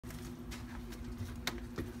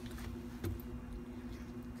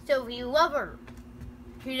So if you love her,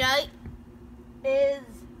 tonight is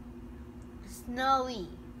snowy.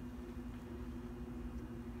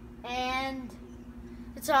 And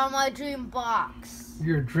it's on my dream box.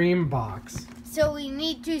 Your dream box. So we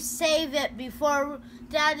need to save it before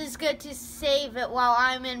Dad is going to save it while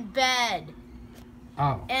I'm in bed.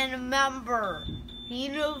 Oh. And remember, the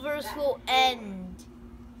universe will end.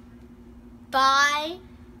 By?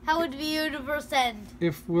 How would the universe end?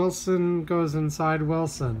 If Wilson goes inside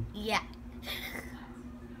Wilson. Yeah.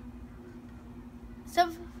 So,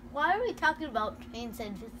 why are we talking about trains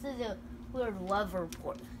and this is a weird love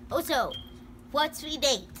report? Also, what's the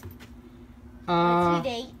date? What's the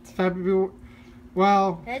date? February.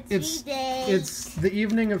 Well, It's the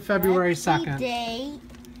evening of February 2nd. The date.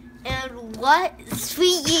 And what's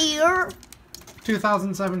the year?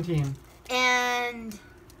 2017. And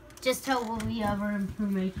just tell me other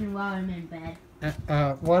information while I'm in bed.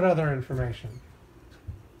 What other information?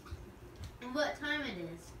 What time it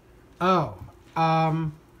is? Oh,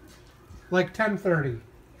 like 10:30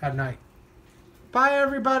 at night. Bye,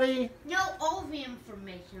 everybody. No, all the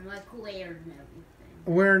information, like where and everything.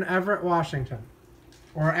 We're in Everett, Washington.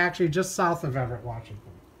 Or actually just south of Everett,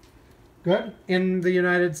 Washington. Good? In the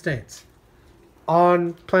United States.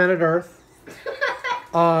 On planet Earth.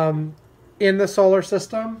 In the solar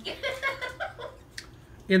system.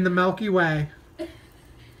 In the Milky Way.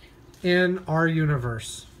 In our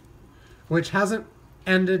universe. Which hasn't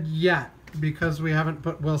ended yet because we haven't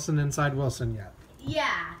put Wilson inside Wilson yet.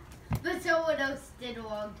 Yeah, but someone else did a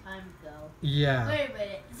long time ago. Yeah. Wait a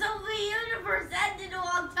minute. So the universe ended a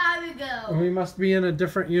long time ago. We must be in a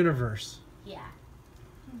different universe. Yeah.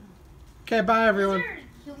 Okay, bye everyone. Is there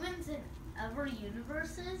humans in other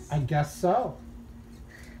universes? I guess so.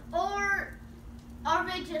 Or are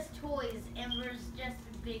they just toys and there's just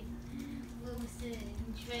a big Wilson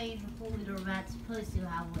train holder that's supposed to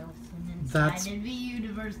have Wilson inside and the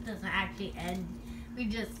universe doesn't actually end. We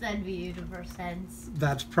just said the universe ends.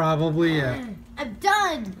 That's probably it. I'm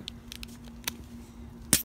done!